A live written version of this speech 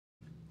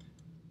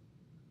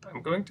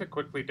I'm going to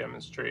quickly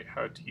demonstrate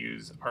how to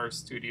use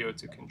Rstudio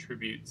to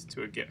contribute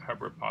to a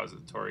GitHub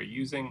repository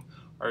using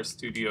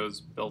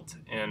Rstudio's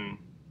built-in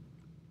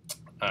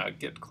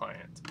Git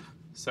client.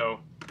 So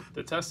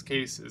the test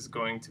case is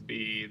going to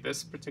be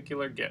this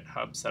particular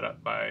GitHub set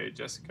up by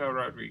Jessica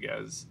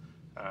Rodriguez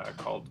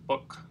called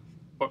Book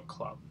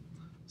Club.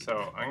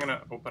 So I'm going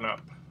to open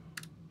up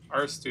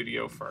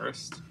Rstudio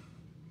first.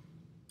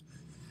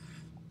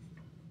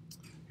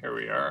 Here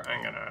we are.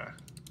 I'm going to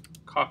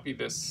copy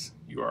this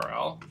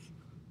URL,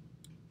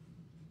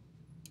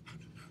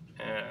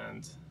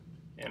 and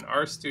in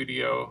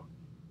Rstudio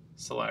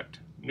select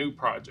New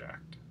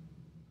Project.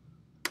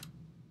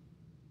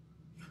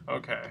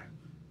 Okay,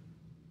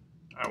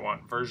 I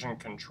want version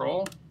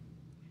control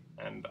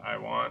and I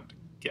want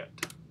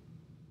Git.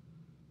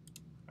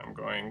 I'm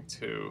going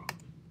to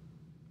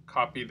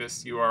copy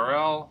this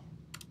URL.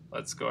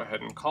 Let's go ahead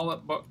and call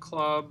it Book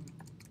Club,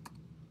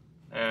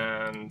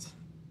 and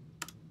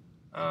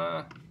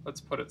let's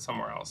put it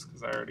somewhere else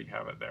because I already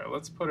have it there.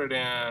 Let's put it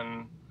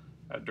in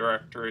a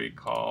directory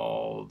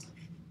called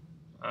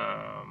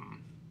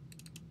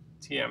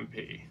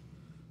TMP.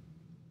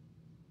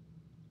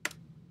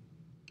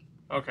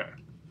 Okay,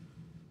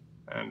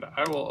 and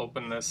I will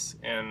open this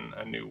in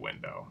a new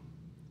window.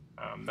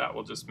 That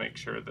will just make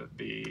sure that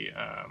the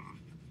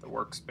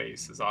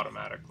workspace is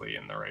automatically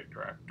in the right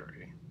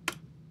directory.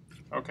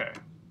 Okay,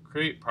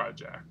 create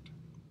project.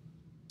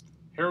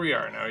 Here we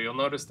are. Now you'll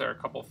notice there are a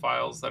couple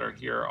files that are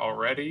here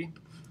already.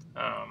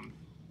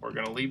 We're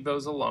going to leave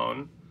those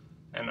alone,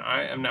 and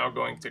I am now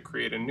going to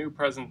create a new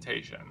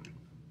presentation.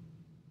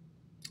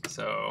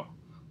 So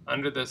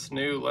under this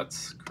new,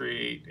 let's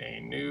create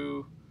a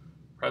new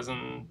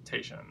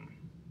presentation.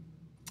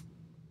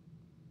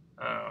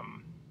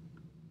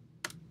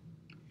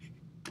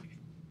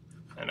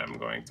 And I'm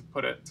going to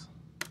put it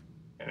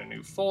in a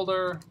new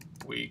folder,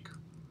 week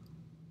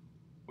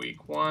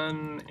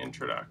 1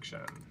 introduction.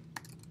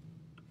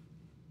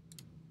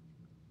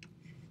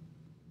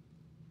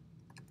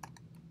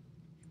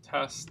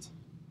 Test,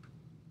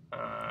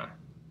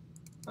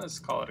 let's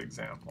call it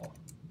example.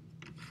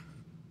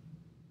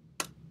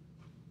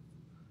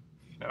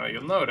 Now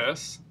you'll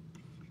notice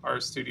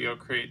Rstudio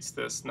creates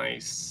this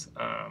nice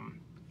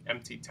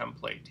empty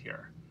template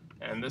here.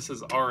 And this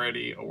is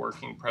already a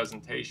working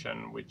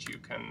presentation which you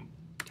can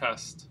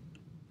test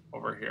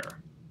over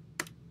here.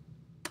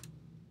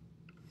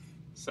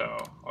 So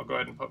I'll go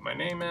ahead and put my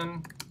name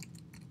in.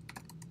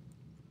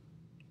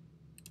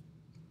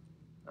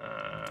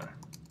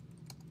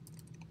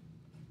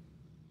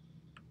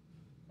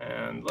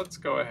 And let's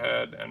go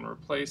ahead and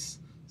replace.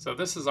 So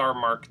this is our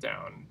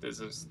Markdown.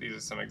 These are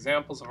some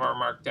examples of our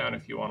Markdown.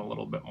 If you want a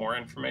little bit more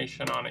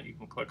information on it, you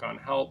can click on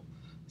Help,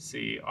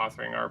 see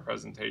Authoring Our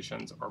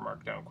Presentations, or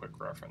Markdown Quick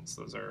Reference.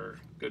 Those are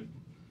good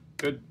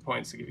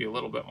points to give you a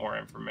little bit more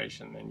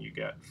information than you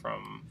get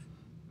from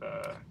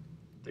the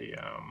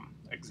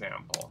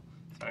example.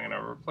 So I'm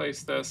going to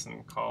replace this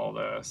and call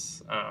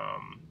this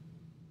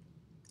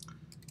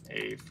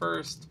a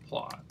first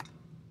plot.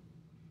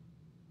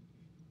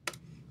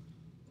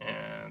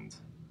 And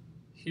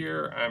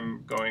here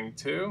I'm going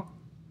to,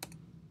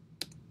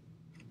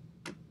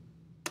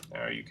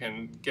 now you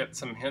can get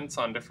some hints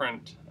on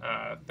different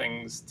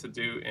things to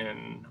do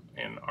in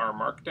our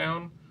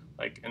Markdown,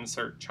 like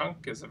insert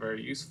chunk is a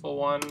very useful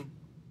one.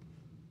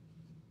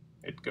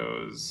 It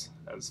goes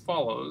as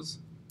follows,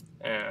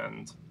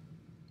 and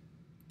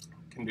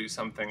can do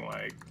something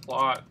like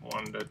plot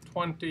 1 to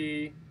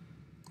 20,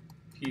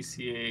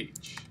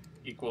 PCH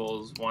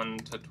equals 1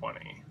 to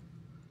 20.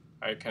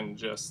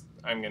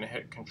 I'm going to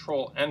hit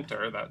Control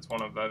Enter. That's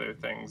one of the other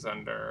things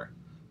under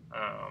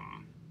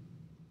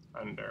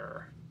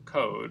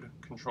code,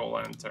 Control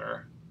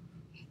Enter.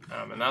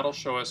 And that'll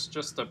show us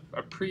just a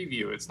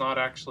preview. It's not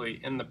actually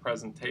in the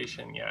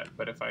presentation yet,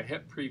 but if I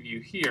hit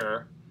Preview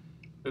here,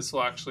 this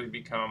will actually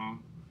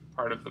become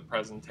part of the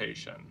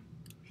presentation.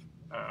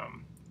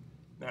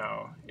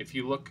 Now, if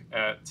you look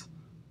at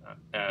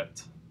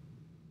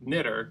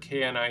knitr,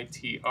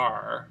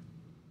 K-N-I-T-R,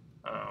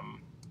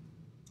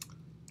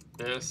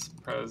 this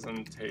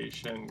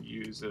presentation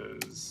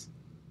uses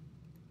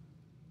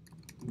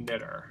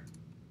knitr.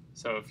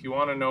 So if you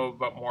want to know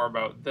more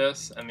about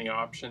this and the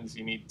options,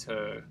 you need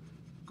to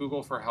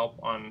Google for help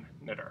on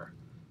knitr.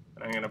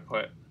 And I'm going to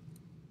put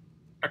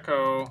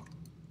echo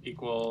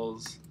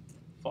equals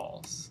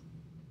false.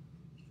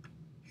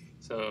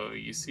 So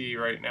you see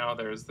right now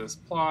there's this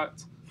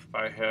plot. If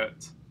I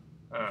hit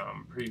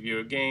preview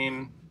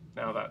again,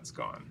 now that's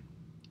gone.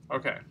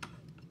 Okay.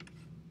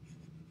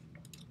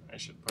 I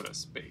should put a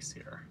space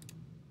here.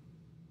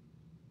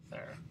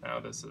 There. Now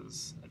this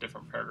is a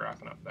different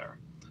paragraph and up there.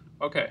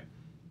 Okay.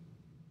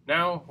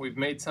 Now we've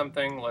made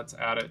something. Let's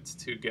add it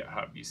to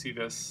GitHub. You see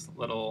this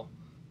little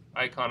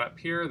icon up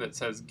here that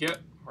says Git.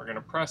 We're going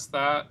to press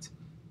that.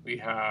 We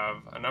have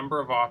a number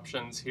of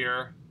options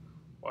here.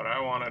 What I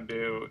want to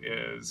do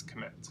is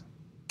commit.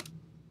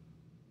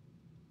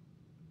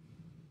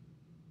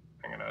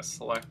 I'm going to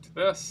select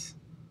this.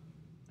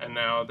 And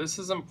now this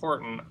is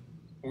important.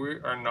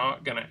 We are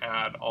not going to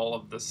add all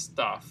of the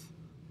stuff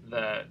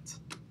that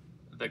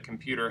the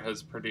computer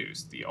has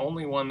produced. The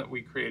only one that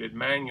we created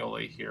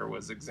manually here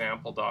was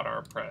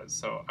example.rpres.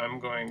 So I'm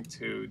going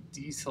to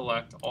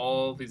deselect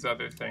all these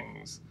other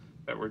things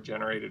that were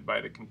generated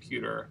by the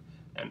computer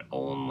and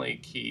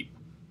only keep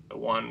the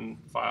one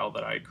file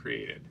that I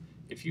created.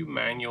 If you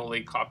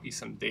manually copy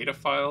some data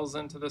files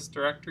into this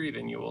directory,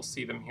 then you will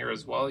see them here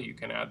as well. You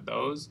can add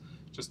those.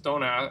 Just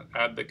don't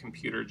add the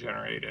computer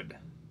generated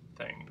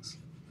things.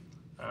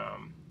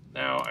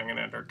 Now I'm going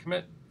to enter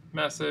commit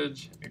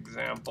message,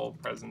 example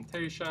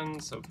presentation,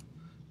 so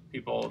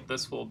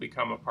this will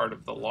become a part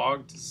of the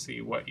log to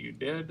see what you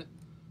did.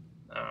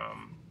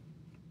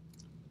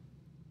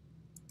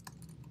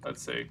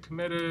 Let's say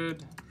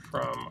committed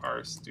from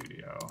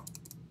Rstudio.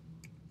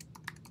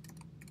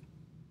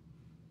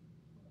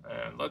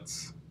 And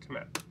let's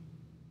commit.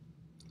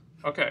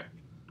 Okay,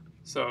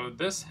 so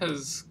this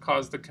has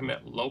caused a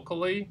commit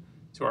locally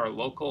to our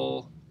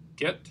local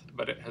Git,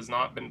 but it has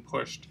not been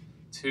pushed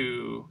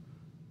to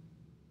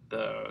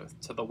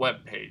the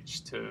web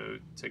page, to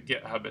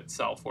GitHub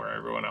itself, where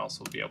everyone else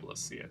will be able to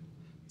see it.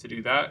 To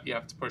do that, you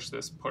have to push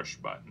this push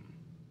button.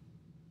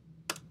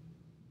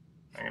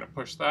 I'm going to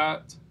push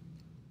that,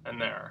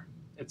 and there,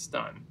 it's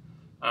done.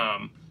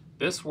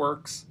 This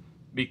works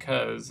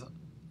because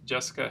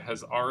Jessica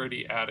has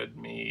already added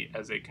me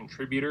as a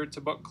contributor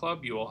to Book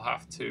Club. You will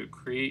have to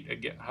create a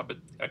GitHub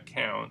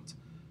account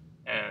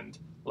and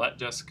let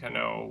Jessica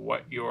know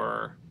what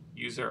your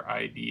user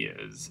ID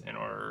is in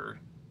order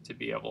to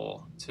be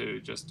able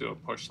to just do a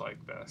push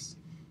like this.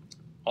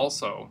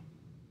 Also,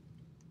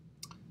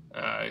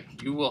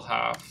 you will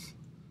have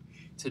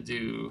to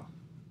do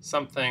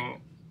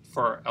something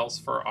else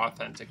for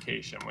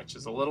authentication, which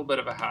is a little bit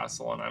of a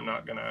hassle, and I'm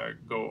not going to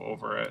go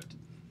over it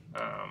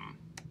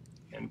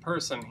in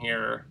person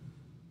here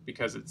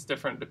because it's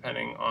different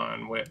depending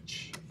on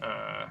which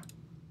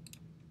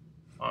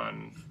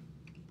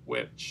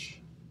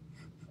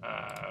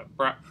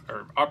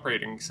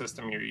operating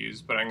system you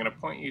use. But I'm going to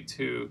point you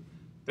to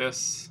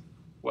this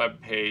web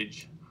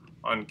page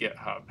on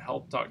GitHub,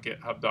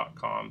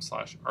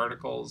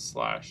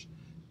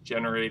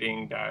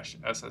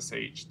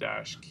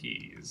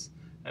 help.github.com/articles/generating-ssh-keys.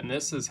 And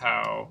this is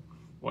how,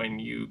 when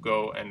you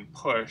go and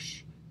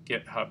push,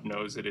 GitHub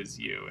knows it is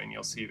you. And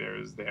you'll see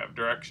they have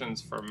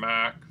directions for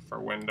Mac, for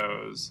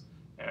Windows,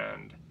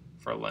 and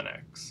for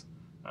Linux.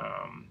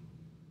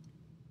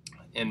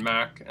 In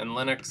Mac and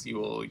Linux, you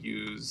will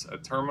use a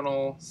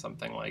terminal,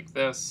 something like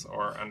this,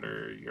 or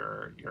under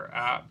your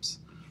apps.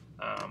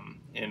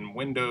 In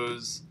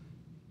Windows,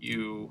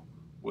 you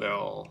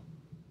will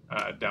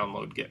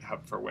download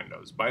GitHub for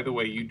Windows. By the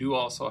way, you do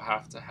also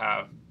have to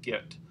have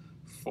Git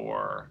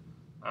for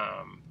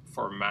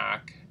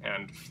Mac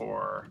and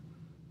for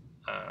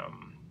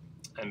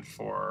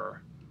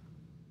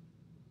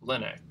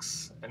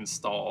Linux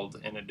installed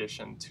in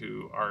addition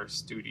to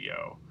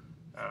Rstudio.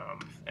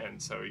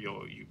 And so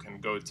you can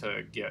go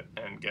to Git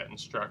and get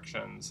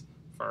instructions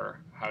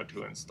for how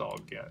to install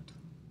Git.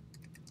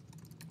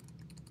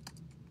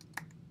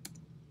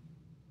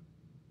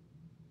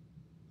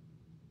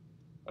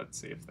 Let's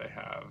see if they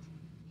have.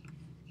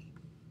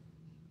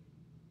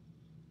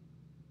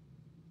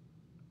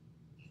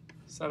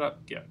 Set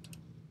up Git.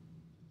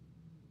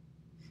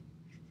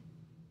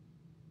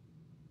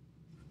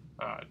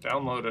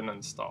 Download and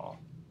install.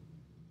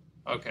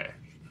 Okay,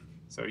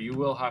 so you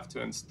will have to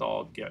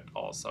install Git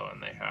also,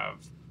 and they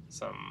have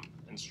some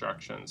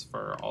instructions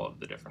for all of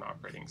the different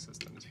operating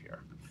systems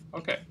here.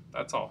 Okay,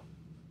 that's all.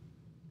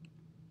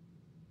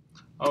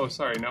 Oh,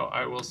 sorry, no,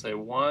 I will say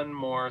one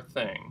more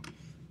thing.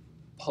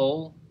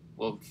 Pull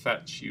will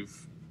fetch you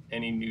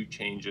any new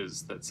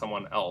changes that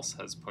someone else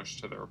has pushed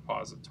to the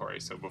repository.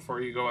 So before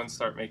you go and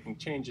start making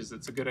changes,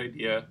 it's a good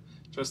idea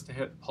just to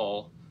hit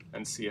pull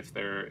and see if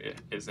there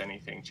is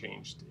anything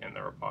changed in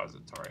the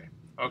repository.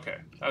 Okay,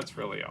 that's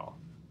really all.